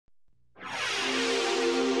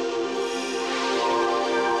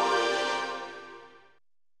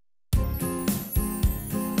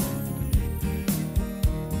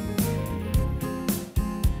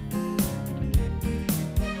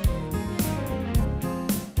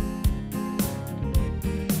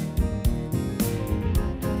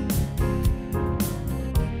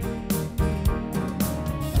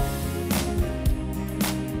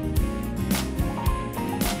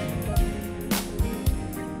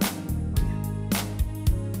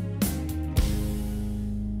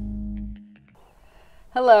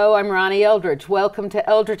Hello, I'm Ronnie Eldridge. Welcome to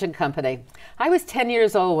Eldridge and Company. I was 10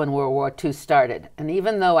 years old when World War II started, and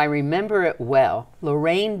even though I remember it well,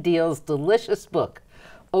 Lorraine Deal's delicious book,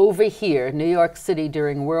 Over Here, New York City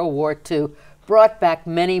During World War II, brought back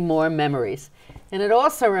many more memories. And it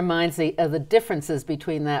also reminds me of the differences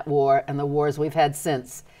between that war and the wars we've had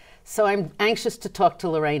since. So I'm anxious to talk to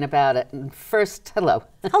Lorraine about it. And first, hello.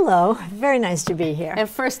 Hello. Very nice to be here. And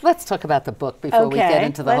first, let's talk about the book before we get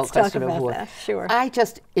into the whole question of war. That. Sure. I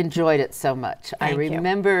just enjoyed it so much. Thank I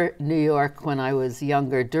remember New York when I was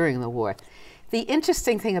younger during the war. The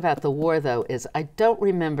interesting thing about the war, though, is I don't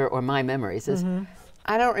remember, or my memories is,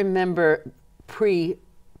 I don't remember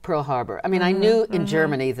pre-Pearl Harbor. I mean, I knew in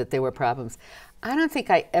Germany that there were problems. I don't think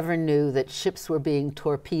I ever knew that ships were being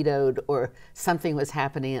torpedoed or something was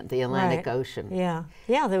happening at the Atlantic Ocean. Yeah,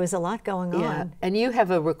 there was a lot going on. And you have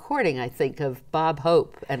a recording, I think, of Bob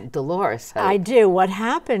Hope and Dolores Hope. I do. What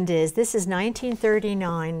happened is, this is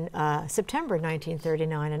 1939, September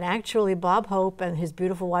 1939, and actually Bob Hope and his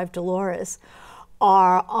beautiful wife Dolores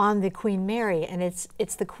are on the Queen Mary, and it's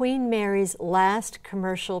the Queen Mary's last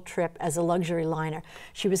commercial trip as a luxury liner.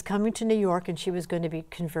 She was coming to New York and she was going to be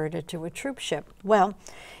converted to a troop ship. Well,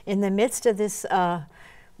 in the midst of this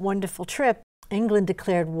wonderful trip, England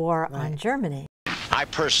declared war on Germany. I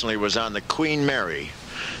personally was on the Queen Mary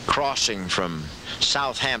crossing from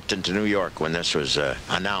Southampton to New York when this was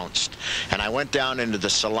announced, and I went down into the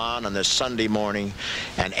salon on this Sunday morning,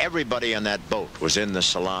 and everybody on that boat was in the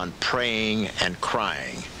salon praying and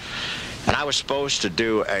crying, and I was supposed to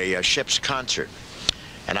do a ship's concert.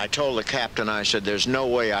 And I told the captain, I said, there's no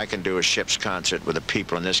way I can do a ship's concert with the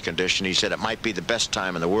people in this condition. He said it might be the best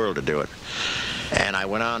time in the world to do it. And I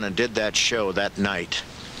went on and did that show that night.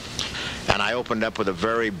 And I opened up with a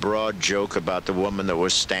very broad joke about the woman that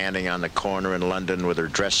was standing on the corner in London with her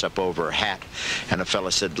dress up over her hat. And the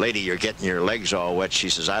fella said, lady, you're getting your legs all wet. She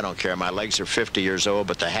says, I don't care. My legs are 50 years old,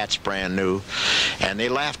 but the hat's brand new. And they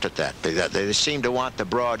laughed at that. They seemed to want the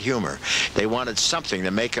broad humor. They wanted something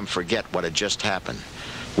to make them forget what had just happened.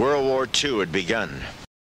 World War II had begun.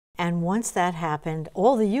 And once that happened,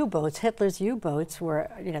 all the U-boats, Hitler's U-boats were,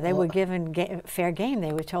 they were given fair game.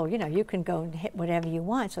 They were told, you can go and hit whatever you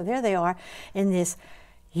want. So there they are in this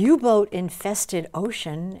U-boat infested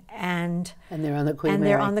ocean, and they're on the Queen Mary. And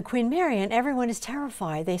they're on the Queen Mary, and everyone is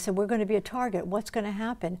terrified. They said, we're going to be a target. What's going to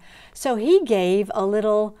happen? So he gave a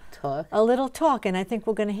little talk, and I think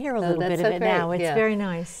we're going to hear a little bit of it now. It's very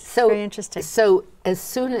nice. So very interesting. So as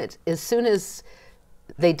soon as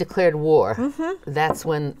they declared war, that's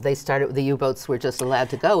when they started. The U-boats were just allowed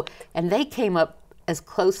to go, and they came up as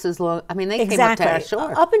close as long. I mean, they came up to our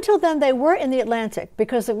shore. Up until then, they were in the Atlantic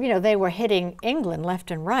because they were hitting England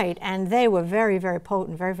left and right, and they were very, very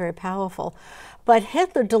potent, very, very powerful. But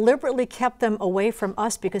Hitler deliberately kept them away from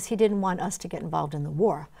us because he didn't want us to get involved in the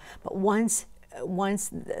war. But once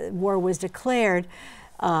the war was declared,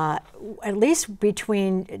 at least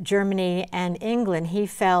between Germany and England, he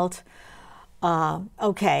felt,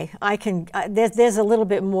 okay, I can. There's a little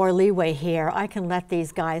bit more leeway here. I can let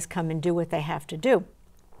these guys come and do what they have to do.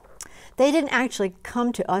 They didn't actually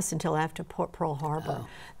come to us until after Pearl Harbor.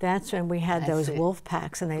 That's when we had those wolf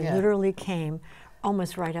packs, and they literally came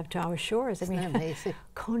almost right up to our shores. I mean, amazing?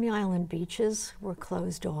 Coney Island beaches were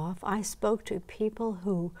closed off. I spoke to people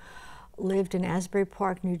who lived in Asbury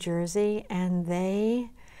Park, New Jersey, and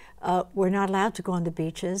they were not allowed to go on the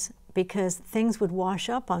beaches because things would wash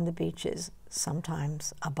up on the beaches,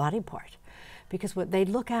 sometimes a body part, because they'd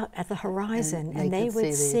look out at the horizon and they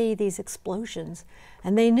would see these explosions,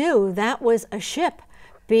 and they knew that was a ship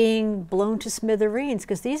being blown to smithereens,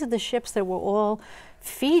 because these are the ships that were all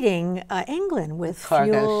feeding England with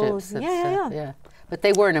cargo ships. Yeah. But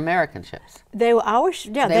they weren't American ships. They were our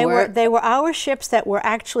they were our ships that were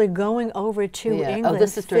actually going over to England. Oh,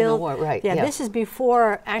 this is during the war, right? Yeah, this is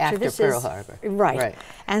before. Actually, after Pearl Harbor. Right.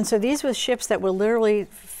 And so these were ships that were literally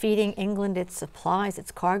feeding England its supplies,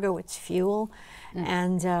 its cargo, its fuel,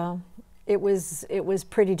 and it was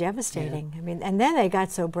pretty devastating. I mean, and then they got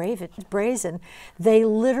so brazen, they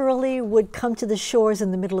literally would come to the shores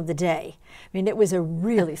in the middle of the day. I mean, it was a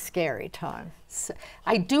really scary time. So,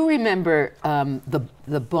 I do remember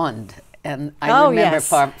the Bund, and I remember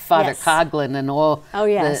Father Coughlin and all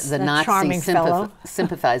the Nazi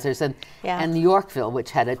sympathizers, and Yorkville,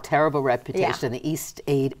 which had a terrible reputation in the East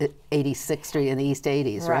 86th Street in the East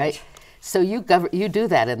 80s, right? So you do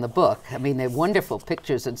that in the book. I mean, they're wonderful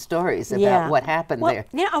pictures and stories about what happened there.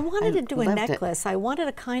 Yeah, I wanted to do a necklace. I wanted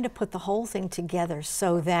to kind of put the whole thing together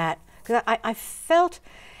so that, because I felt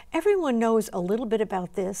everyone knows a little bit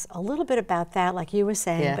about this, a little bit about that, like you were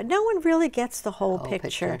saying, but no one really gets the whole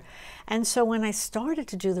picture. And so when I started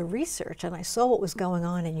to do the research and I saw what was going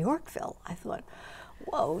on in Yorkville, I thought,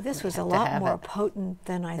 whoa, this was a lot more potent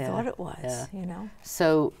than I thought it was, you know.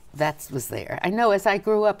 So that was there. I know as I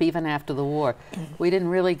grew up, even after the war, we didn't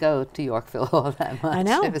really go to Yorkville all that much. I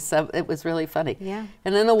know. It was really funny. Yeah.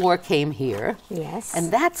 And then the war came here. Yes.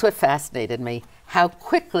 And that's what fascinated me, how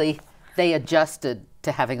quickly they adjusted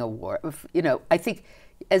to having a war. You know, I think,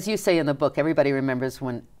 as you say in the book, everybody remembers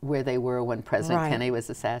where they were when President Kennedy was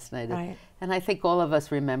assassinated. Right. And I think all of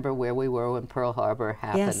us remember where we were when Pearl Harbor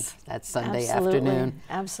happened that Sunday afternoon.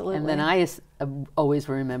 Absolutely. And then I always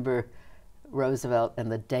remember Roosevelt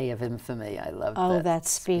and the Day of Infamy. I loved that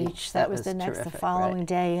speech. That was the following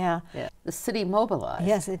day, yeah. The city mobilized.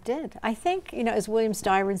 Yes, it did. I think, you know, as William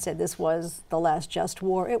Styron said, this was the last just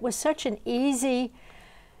war. It was such an easy,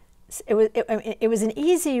 it was an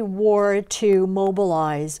easy war to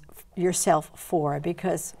mobilize yourself for,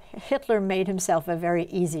 because Hitler made himself a very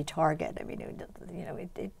easy target. I mean,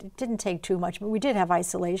 it didn't take too much. We did have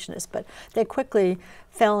isolationists, but they quickly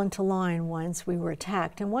fell into line once we were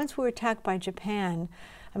attacked. And once we were attacked by Japan,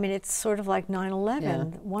 I mean, it's sort of like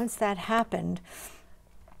 9/11. Once that happened,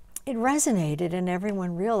 it resonated, and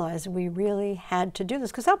everyone realized we really had to do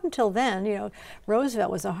this. Because up until then, you know,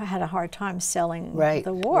 Roosevelt had a hard time selling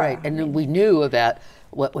the war. Right, and we knew about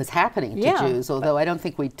what was happening to Jews, although I don't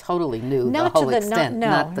think we totally knew the whole extent.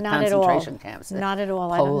 Not the concentration camps. Not at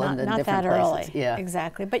all. Poland and not that different early. places. Yeah,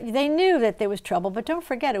 exactly. But they knew that there was trouble. But don't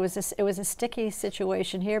forget, it was a sticky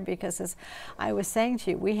situation here, because, as I was saying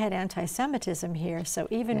to you, we had anti-Semitism here. So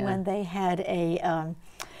even when they had an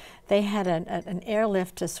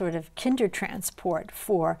airlift to sort of kinder transport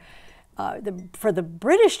for the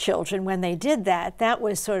British children. When they did that, that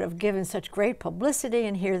was sort of given such great publicity,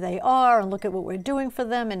 and here they are, and look at what we're doing for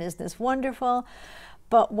them, and isn't this wonderful?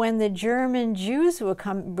 But when the German Jews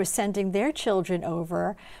were sending their children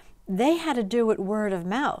over, they had to do it word of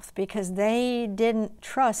mouth, because they didn't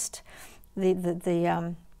trust the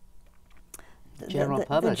general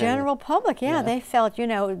public. The general public, they felt, you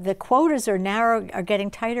know, the quotas are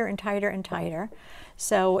getting tighter and tighter and tighter.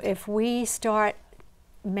 So if we start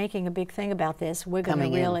making a big thing about this, we're going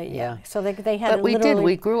to really, So they had. But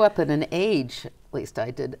we grew up in an age, at least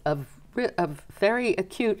I did, of very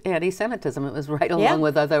acute anti-Semitism. It was right along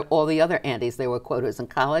with all the other antis. There were quotas in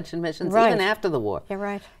college admissions, even after the war. You're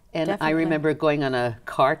right. And I remember going on a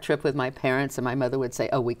car trip with my parents, and my mother would say,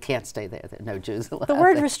 "Oh, we can't stay there. There are no Jews allowed." The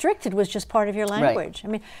word restricted was just part of your language. I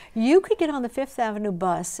mean, you could get on the Fifth Avenue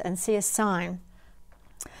bus and see a sign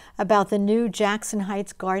about the new Jackson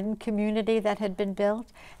Heights garden community that had been built,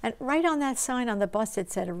 and right on that sign on the bus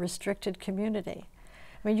it said a restricted community.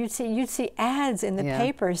 I mean, you'd see ads in the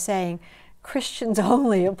paper saying Christians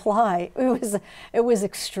only apply. It was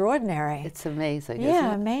extraordinary. It's amazing. Yeah, isn't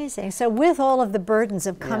it? Amazing. So with all of the burdens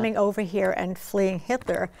of coming over here and fleeing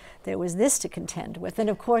Hitler, there was this to contend with, and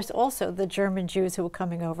of course also the German Jews who were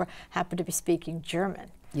coming over happened to be speaking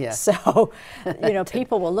German. Yeah. So, you know,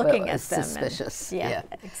 people were looking at them. Suspicious. And,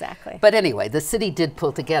 exactly. But anyway, the city did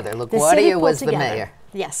pull together. LaGuardia was the mayor.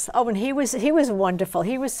 Yes. Oh, and he was wonderful.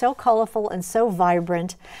 He was so colorful and so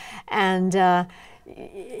vibrant, and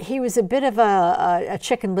he was a bit of a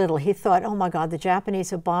chicken little. He thought, oh my God, the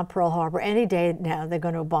Japanese have bombed Pearl Harbor. Any day now they're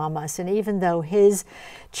going to bomb us. And even though his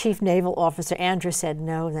chief naval officer, Andrew, said,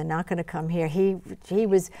 no, they're not going to come here, he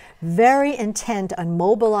was very intent on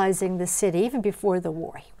mobilizing the city, even before the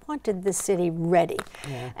war. He wanted the city ready.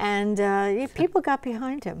 And people got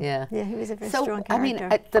behind him. Yeah, he was a very strong character. I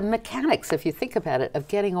mean, the mechanics, if you think about it, of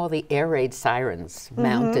getting all the air raid sirens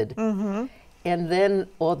mounted, and then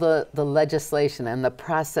all the legislation and the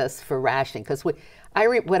process for rationing. Because what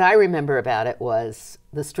I remember about it was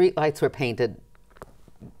the street lights were painted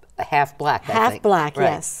half black, I think. Half black,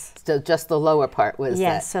 right. Yes. So just the lower part was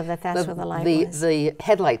yes, so that's where the light was. The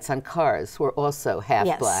headlights on cars were also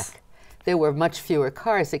half black. There were much fewer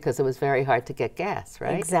cars because it was very hard to get gas,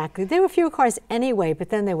 right? Exactly. There were fewer cars anyway, but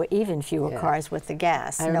then there were even fewer cars with the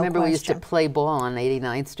gas. I remember we used to play ball on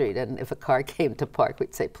 89th Street, and if a car came to park,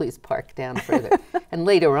 we'd say, please park down further. And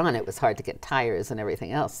later on, it was hard to get tires and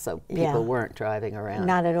everything else, so people weren't driving around.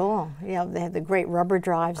 Not at all. You know, they had the great rubber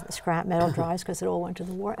drives, the scrap metal drives, because it all went to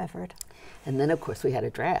the war effort. And then, of course, we had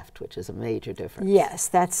a draft, which is a major difference. Yes,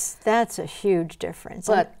 that's a huge difference.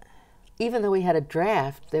 But even though we had a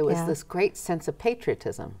draft, there was this great sense of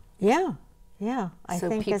patriotism. Yeah. I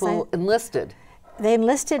think people enlisted. They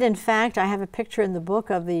enlisted. In fact, I have a picture in the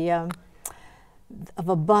book of the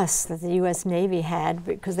a bus that the U.S. Navy had,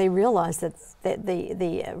 because they realized that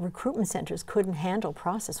the recruitment centers couldn't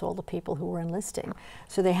process all the people who were enlisting.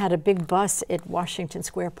 So they had a big bus at Washington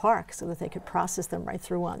Square Park so that they could process them right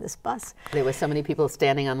through on this bus. There were so many people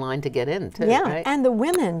standing on line to get in, too, yeah, right? And the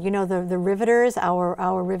women, you know, the riveters,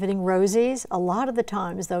 our riveting Rosies, a lot of the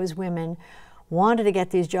times those women wanted to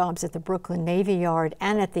get these jobs at the Brooklyn Navy Yard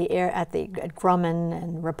and at Grumman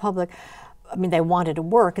and Republic. I mean, they wanted to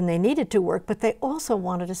work and they needed to work, but they also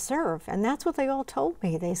wanted to serve. And that's what they all told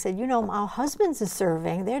me. They said, you know, our husbands are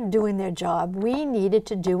serving, they're doing their job. We needed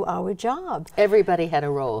to do our job. Everybody had a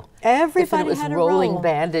role. Everybody had a role. If it was rolling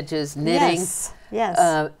bandages, knitting, yes,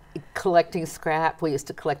 yes. Collecting scrap. We used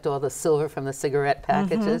to collect all the silver from the cigarette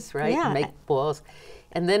packages, right? Yeah. And make balls.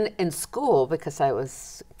 And then in school, because I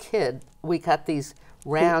was a kid, we got these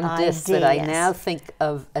round discs that I now think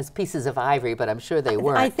of as pieces of ivory, but I'm sure they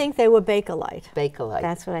weren't. I think they were Bakelite. Bakelite.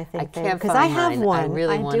 That's what I think. I can't because find I have mine. one. I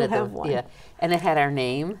really wanted do have one. Yeah, and it had our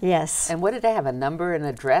name. Yes. And what did it have? A number, an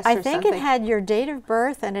address, I or think something? it had your date of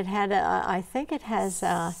birth, and it had. I think it has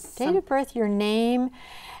date of birth, your name,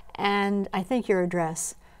 and I think your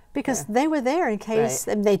address. Because they were there in case,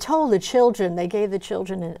 and they told the children, they gave the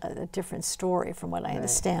children a different story from what I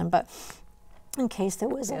understand, but in case there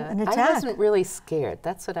was an attack. I wasn't really scared.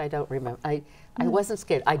 That's what I don't remember. I wasn't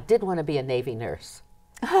scared. I did want to be a Navy nurse.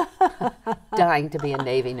 Dying to be a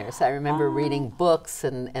Navy nurse. I remember reading books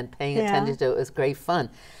and paying attention to it. It was great fun.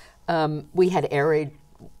 We had air raid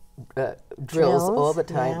drills all the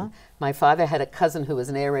time. Yeah. My father had a cousin who was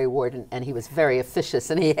an air raid warden, and he was very officious,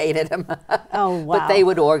 and he hated him. Oh, wow. But they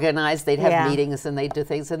would organize, they'd have meetings, and they'd do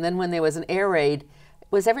things. And then when there was an air raid,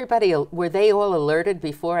 was everybody, were they all alerted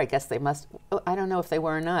before? I guess they must, I don't know if they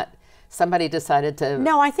were or not. Somebody decided to...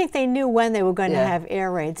 No, I think they knew when they were going to have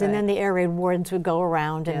air raids, and then the air raid wardens would go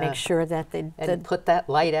around and make sure that they... And put that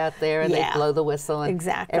light out there, and they'd blow the whistle. And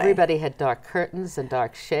exactly. Everybody had dark curtains and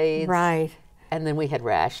dark shades. Right. And then we had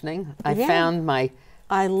rationing. I found my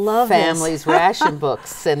family's ration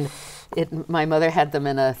books, and my mother had them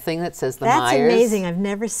in a thing that says the Myers. That's amazing. I've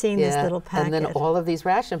never seen this little packet. And then all of these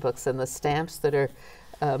ration books and the stamps that are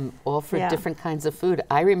all for different kinds of food.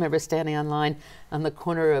 I remember standing on line on the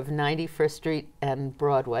corner of 91st Street and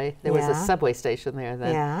Broadway. There was a subway station there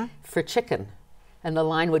then for chicken. And the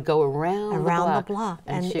line would go around the block.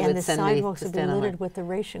 And the sidewalks would be littered with the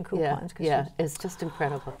ration coupons. Yeah, it's just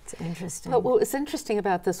incredible. It's interesting. But what was interesting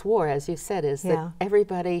about this war, as you said, is that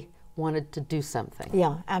everybody wanted to do something.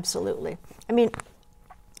 Yeah, absolutely. I mean,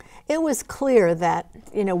 it was clear that,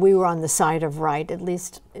 you know, we were on the side of right, at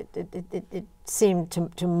least it seemed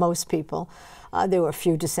to most people. There were a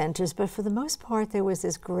few dissenters, but for the most part, there was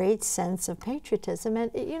this great sense of patriotism, and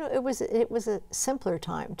you know, it was a simpler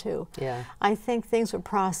time too. Yeah, I think things were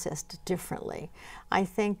processed differently. I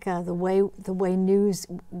think the way news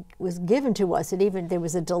was given to us, there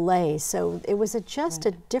was a delay, so it was just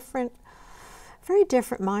a different, very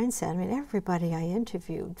different mindset. I mean, everybody I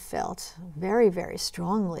interviewed felt very, very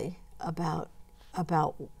strongly about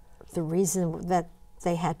the reason that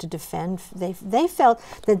they had to defend. They felt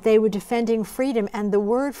that they were defending freedom, and the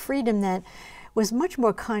word freedom then was much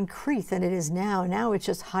more concrete than it is now. Now it's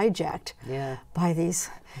just hijacked by these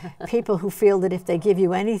people who feel that if they give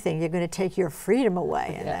you anything, you're going to take your freedom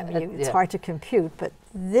away. And I mean, it's hard to compute, but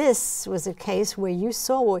this was a case where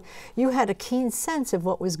you had a keen sense of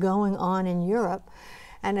what was going on in Europe.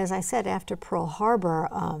 And as I said, after Pearl Harbor,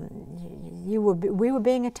 we were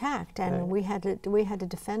being attacked, and we had to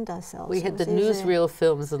defend ourselves. We had the newsreel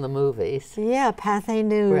films and the movies. Yeah, Pathé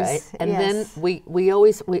News. Right, and then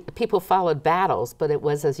people followed battles, but it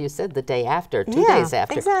was, as you said, the day after, 2 days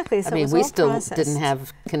after. Exactly. So I mean, we still didn't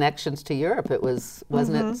have connections to Europe. It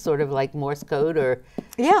wasn't it sort of like Morse code or?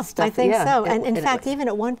 Yeah, stuff? I think so. And in fact, even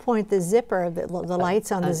at one point, the zipper, the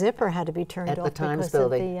lights on the zipper had to be turned off at the Times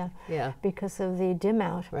building. Because of the dim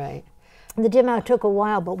out. Right. The dim out took a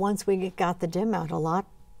while, but once we got the dim out, a lot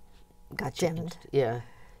got dimmed. Yeah,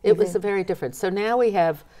 it was very different. So now we've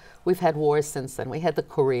had wars since then. We had the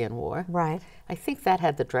Korean War. Right. I think that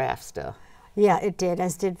had the draft still. Yeah, it did,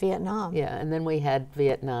 as did Vietnam. Yeah, and then we had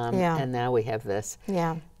Vietnam, and now we have this.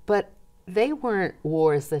 Yeah. But they weren't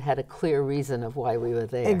wars that had a clear reason of why we were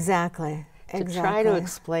there. Exactly. To try to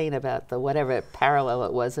explain about the whatever parallel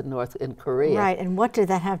it was in Korea. Right, and what did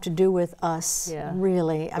that have to do with us,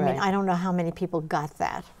 really? I mean, I don't know how many people got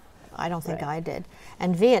that. I don't think I did.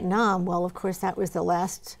 And Vietnam, well, of course, that was that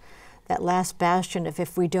last bastion of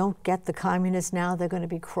if we don't get the communists now, they're going to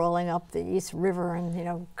be crawling up the East River and, you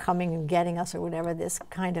know, coming and getting us or whatever, this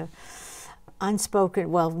kind of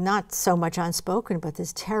unspoken, well, not so much unspoken, but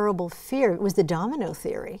this terrible fear. It was the domino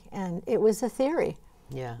theory, and it was a theory.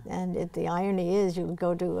 Yeah. And the irony is, you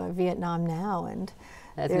go to Vietnam now, and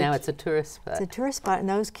now it's a tourist spot. It's a tourist spot, and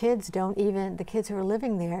those kids don't even, the kids who are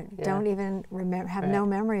living there don't even remember, have no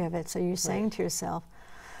memory of it. So you're saying to yourself,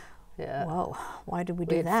 whoa, why did we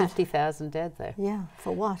do that? 50,000 dead there. Yeah,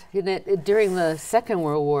 for what? You know, during the Second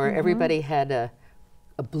World War, everybody had a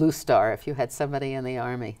blue star if you had somebody in the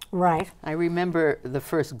army. Right. I remember the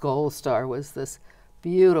first gold star was this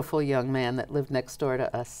beautiful young man that lived next door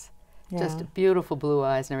to us. Just beautiful blue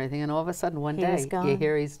eyes and everything, and all of a sudden one day you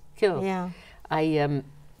hear he's killed. Yeah.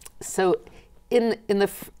 So in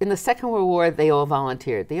the Second World War, they all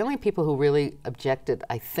volunteered. The only people who really objected,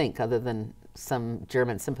 I think, other than some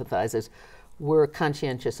German sympathizers, were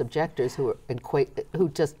conscientious objectors who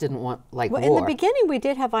just didn't want war. In the beginning, we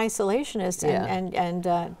did have isolationists,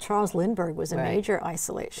 and Charles Lindbergh was a major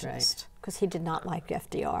isolationist because he did not like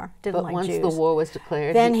FDR, didn't like Jews. But once the war was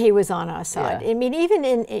declared, then he was on our side. I mean, even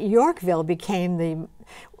in Yorkville became the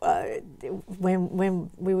when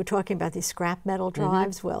we were talking about these scrap metal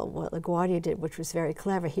drives, well, what LaGuardia did, which was very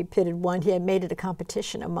clever, he pitted he had made it a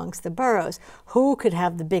competition amongst the boroughs. Who could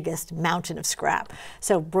have the biggest mountain of scrap?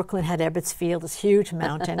 So Brooklyn had Ebbets Field, this huge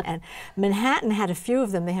mountain, and Manhattan had a few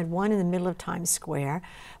of them. They had one in the middle of Times Square.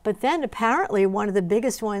 But then apparently one of the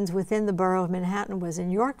biggest ones within the borough of Manhattan was in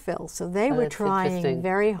Yorkville. So they were trying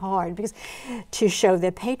very hard to show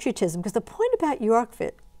their patriotism. Because the point about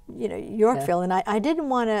Yorkville, and I didn't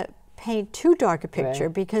want to paint too dark a picture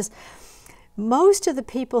because most of the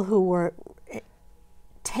people who were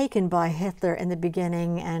taken by Hitler in the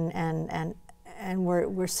beginning and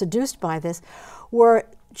were seduced by this were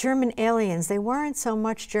German aliens. They weren't so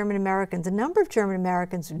much German Americans. A number of German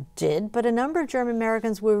Americans did, but a number of German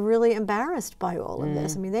Americans were really embarrassed by all of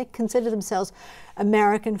this. I mean, they considered themselves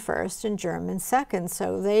American first and German second,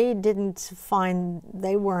 so they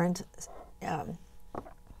weren't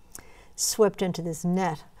swept into this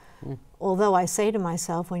net. Although I say to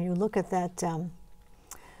myself, when you look at that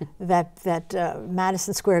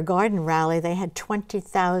Madison Square Garden rally, they had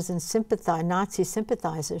 20,000 Nazi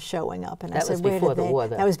sympathizers showing up, and I said, "Where did they?"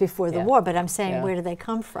 That was before the war, but I'm saying, where did they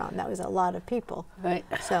come from? That was a lot of people. Right.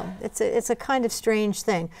 So it's a kind of strange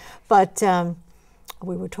thing, but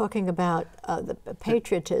we were talking about the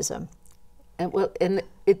patriotism, and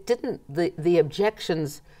it didn't. The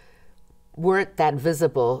objections weren't that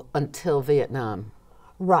visible until Vietnam.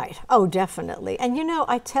 Right. Oh, definitely. And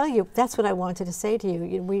I tell you, that's what I wanted to say to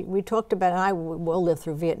you. We talked about, and I will live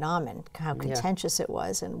through Vietnam and how contentious it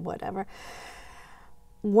was and whatever.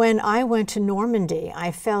 When I went to Normandy,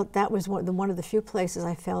 I felt that was one of the few places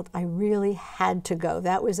I felt I really had to go.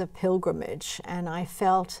 That was a pilgrimage. And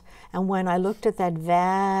when I looked at that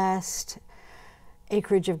vast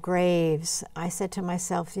acreage of graves, I said to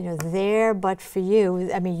myself, there but for you,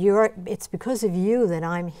 I mean, it's because of you that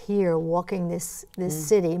I'm here walking this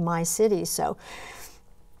city, my city. So,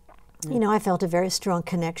 I felt a very strong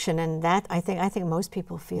connection, and that I think most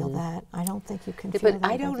people feel that. I don't think you can feel that. But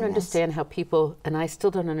I don't understand how people, and I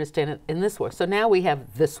still don't understand it in this war. So now we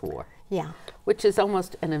have this war. Yeah. Which is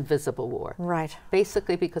almost an invisible war. Right.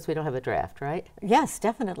 Basically because we don't have a draft, right? Yes,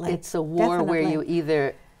 definitely. It's a war where you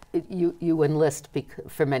either you enlist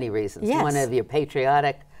for many reasons. Yes. One of you're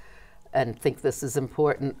patriotic and think this is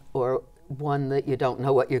important, or one that you don't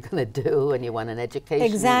know what you're going to do and you want an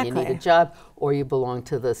education and you need a job, or you belong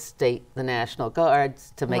to the National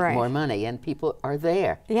Guards to make more money, and people are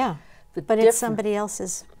there. Yeah, but it's somebody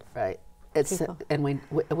else's. Right. I mean,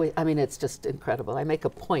 it's just incredible. I make a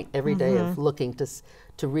point every day of looking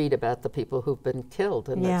to read about the people who've been killed,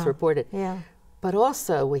 and that's reported. Yeah. But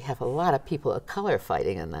also, we have a lot of people of color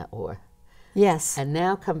fighting in that war. Yes. And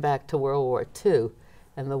now come back to World War II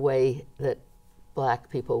and the way that black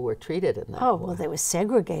people were treated in that war. Well, they were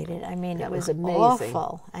segregated. I mean, it was amazing.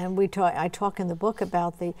 Awful. And I talk in the book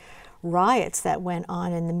about the riots that went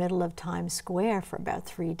on in the middle of Times Square for about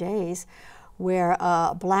 3 days, where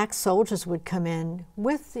black soldiers would come in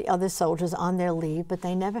with the other soldiers on their leave, but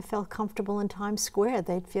they never felt comfortable in Times Square.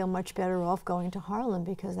 They'd feel much better off going to Harlem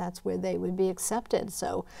because that's where they would be accepted.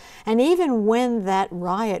 So, and even when that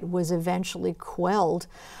riot was eventually quelled,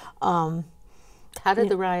 how did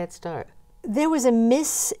the riot start? There was a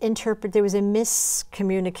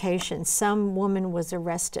miscommunication. Some woman was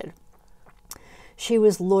arrested. She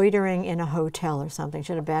was loitering in a hotel or something.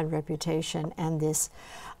 She had a bad reputation, and this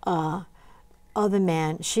other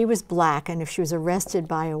man, she was black, and if she was arrested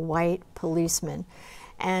by a white policeman,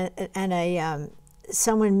 and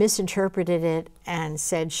someone misinterpreted it and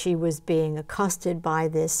said she was being accosted by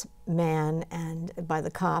this man and by the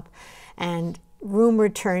cop, and rumor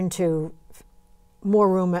turned to more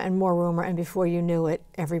rumor and more rumor, and before you knew it,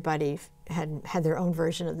 everybody had their own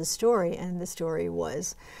version of the story, and the story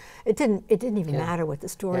was, it didn't even matter what the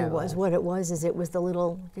story was. What it was is it was the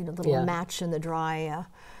little match in the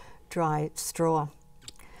dry straw.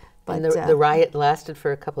 But and the riot lasted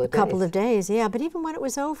for a couple of days. A couple of days, yeah. But even when it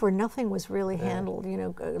was over, nothing was really handled. You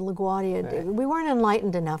know, LaGuardia, we weren't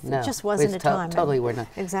enlightened enough. No, it just wasn't a time. Totally, we're not.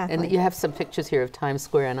 Exactly. And you have some pictures here of Times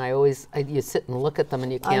Square, and you sit and look at them,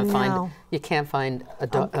 and you can't find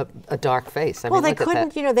a dark face. I mean, they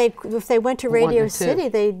couldn't. You know, if they went to Radio City,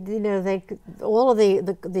 all of the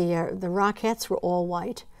Rockettes were all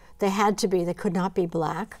white. They had to be. They could not be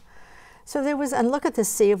black. So there was, and look at the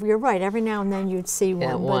sea. You're right. Every now and then you'd see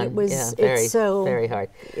one, but it was very hard.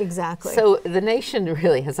 Exactly. So the nation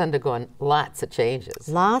really has undergone lots of changes.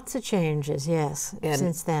 Lots of changes, yes, and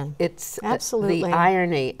since then. It's absolutely the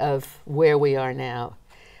irony of where we are now.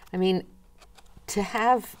 I mean, to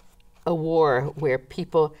have a war where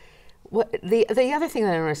people. The other thing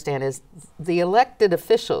that I don't understand is the elected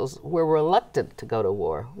officials were reluctant to go to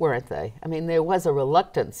war, weren't they? I mean, there was a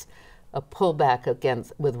reluctance. A pullback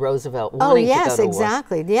with Roosevelt wanting to go to war. Oh, yes,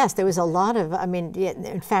 exactly. Yes, there was a lot of, I mean,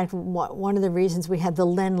 in fact, one of the reasons we had the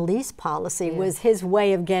Lend-Lease policy was his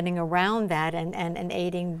way of getting around that and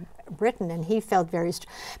aiding Britain, and he felt very,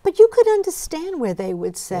 but you could understand where they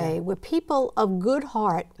would say, where people of good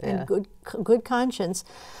heart and good conscience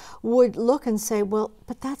would look and say, well,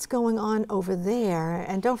 but that's going on over there.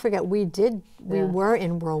 And don't forget, we were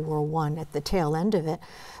in World War I at the tail end of it,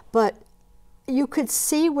 but you could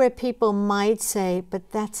see where people might say,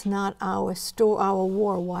 but that's not our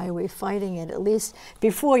war. Why are we fighting it? At least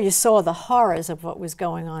before you saw the horrors of what was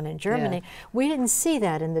going on in Germany. We didn't see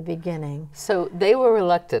that in the beginning. So they were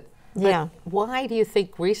reluctant. But why do you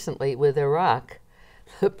think recently with Iraq,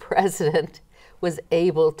 the president was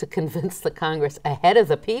able to convince the Congress ahead of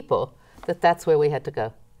the people that that's where we had to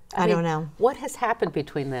go? I don't know. What has happened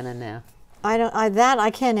between then and now?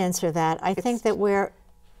 I can't answer that. I think that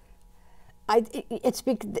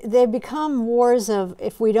they become wars of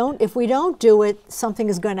if we don't do it, something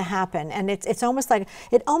is going to happen, and it's almost like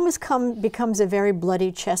becomes a very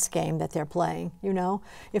bloody chess game that they're playing. You know,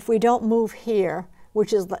 if we don't move here,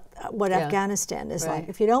 which is what Afghanistan is like.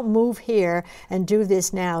 If you don't move here and do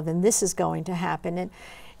this now, then this is going to happen. And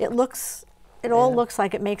it all looks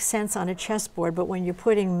like it makes sense on a chessboard, but when you're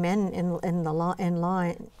putting men in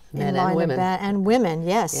line. Men and women. And women,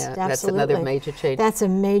 yes, absolutely. That's another major change. That's a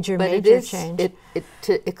major change.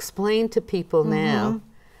 To explain to people now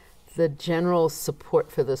the general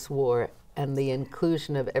support for this war and the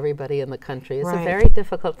inclusion of everybody in the country is a very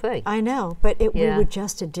difficult thing. I know, but we were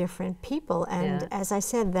just a different people. And as I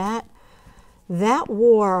said, that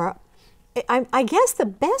war, I guess the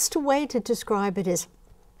best way to describe it is,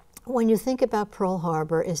 when you think about Pearl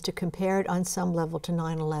Harbor, is to compare it on some level to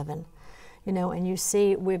 9/11. You know, and you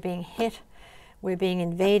see we're being hit, we're being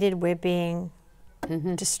invaded, we're being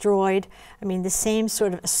destroyed. I mean, the same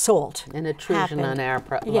sort of assault. An intrusion on our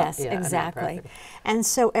property. Yes, exactly. And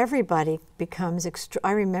so everybody becomes,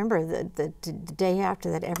 I remember the day after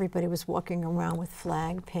that, everybody was walking around with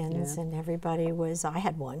flag pins, and everybody was, I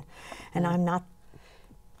had one, and I'm not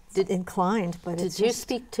inclined, but did you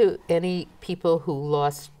speak to any people who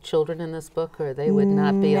lost children in this book, or they would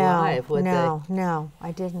not be alive, would they? No,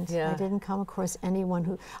 I didn't. I didn't come across anyone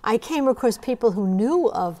who, I came across people who knew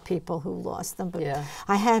of people who lost them, but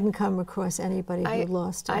I hadn't come across anybody who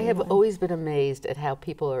lost anyone. I have always been amazed at how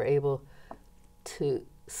people are able to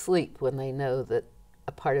sleep when they know that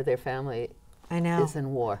a part of their family is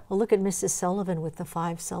in war. Well, look at Mrs. Sullivan with the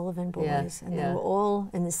 5 Sullivan boys, and they were all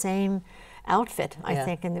in the same outfit, I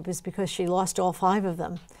think, and it was because she lost all 5 of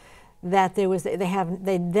them. That they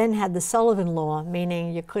then had the Sullivan law,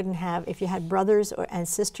 meaning you couldn't have, if you had brothers and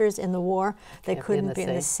sisters in the war, they couldn't be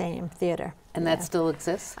in the same theater. And that still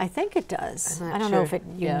exists? I think it does. I don't know if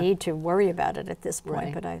you need to worry about it at this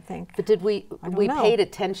point, but I think. But did we paid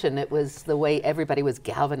attention? It was the way everybody was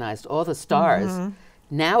galvanized, all the stars.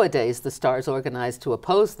 Nowadays, the stars organized to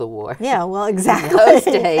oppose the war. Yeah, well, exactly. In those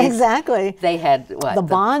days, exactly. They had what? The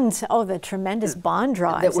bonds, the tremendous bond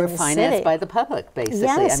drives that were financed by the public, basically.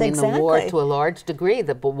 Yes, I mean, the war, to a large degree,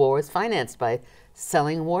 the war was financed by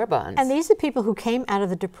selling war bonds. And these are people who came out of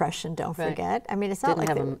the Depression, don't forget. I mean, it's not like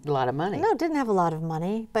they didn't have a lot of money. No, didn't have a lot of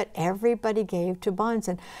money, but everybody gave to bonds.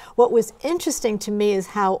 And what was interesting to me is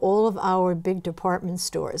how all of our big department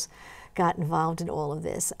stores got involved in all of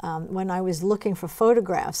this. When I was looking for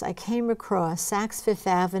photographs, I came across Saks Fifth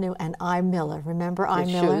Avenue and I. Miller. Remember I.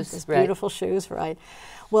 Miller? Shoes, Those right. beautiful shoes, right?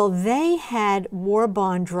 Well, they had war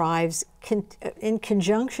bond drives in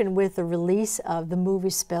conjunction with the release of the movie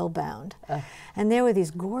Spellbound. And there were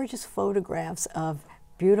these gorgeous photographs of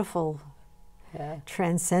beautiful,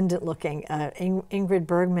 transcendent looking Ingrid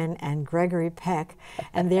Bergman and Gregory Peck,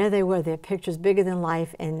 and there they were, their pictures bigger than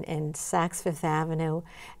life in Saks Fifth Avenue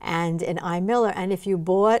and in I. Miller, and if you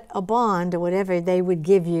bought a bond or whatever, they would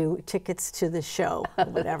give you tickets to the show or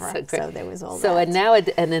whatever. So there was all that. So and now,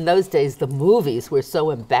 and in those days, the movies were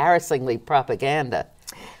so embarrassingly propaganda.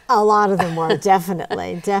 A lot of them were,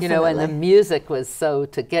 definitely, definitely. You know, and the music was so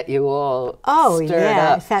to get you all stirred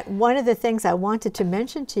up. In fact, one of the things I wanted to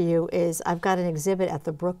mention to you is I've got an exhibit at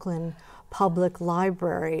the Brooklyn Public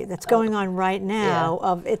Library that's going on right now.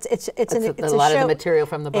 Of it's a lot show, of the material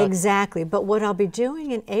from the book. Exactly. But what I'll be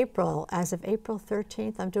doing in April, as of April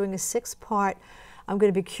 13th, I'm doing a 6-part. I'm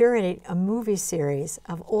going to be curating a movie series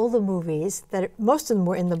of all the movies that most of them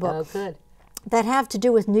were in the book. Oh, good. That have to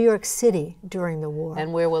do with New York City during the war.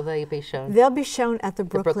 And where will they be shown? They'll be shown at the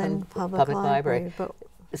Brooklyn Public Library.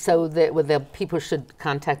 So the people should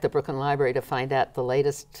contact the Brooklyn Library to find out the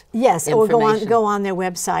latest information. Or go on their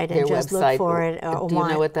website and just look for it. Do you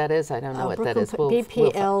know what that is? I don't know what that is.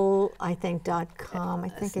 BPL, I think, .com. I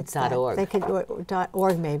think it's .org. They could,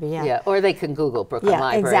 .org maybe, yeah. Yeah, or they can Google Brooklyn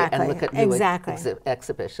Library and look at new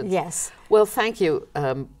exhibitions. Yes. Well, thank you,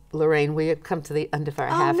 Lorraine. We have come to the end of our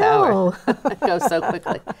half hour. It goes so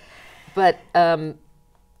quickly. But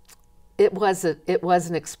it was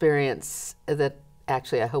an experience that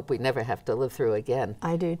actually I hope we never have to live through again.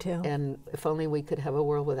 I do too. And if only we could have a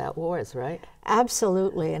world without wars, right?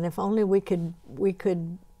 Absolutely. And if only we could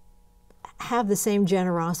have the same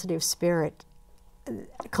generosity of spirit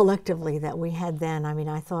collectively that we had then. I mean,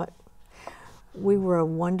 I thought we were a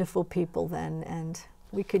wonderful people then, and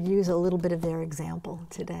we could use a little bit of their example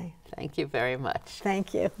today. Thank you very much.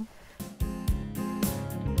 Thank you.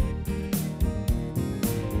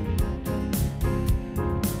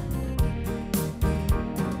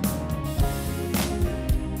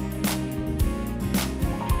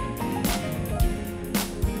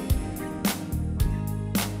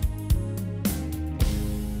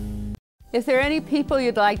 If there are any people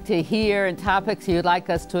you'd like to hear and topics you'd like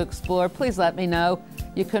us to explore, please let me know.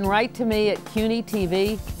 You can write to me at CUNY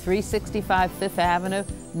TV, 365 Fifth Avenue,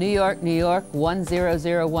 New York, New York,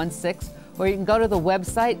 10016, or you can go to the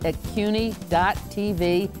website at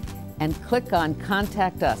cuny.tv and click on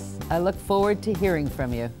Contact Us. I look forward to hearing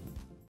from you.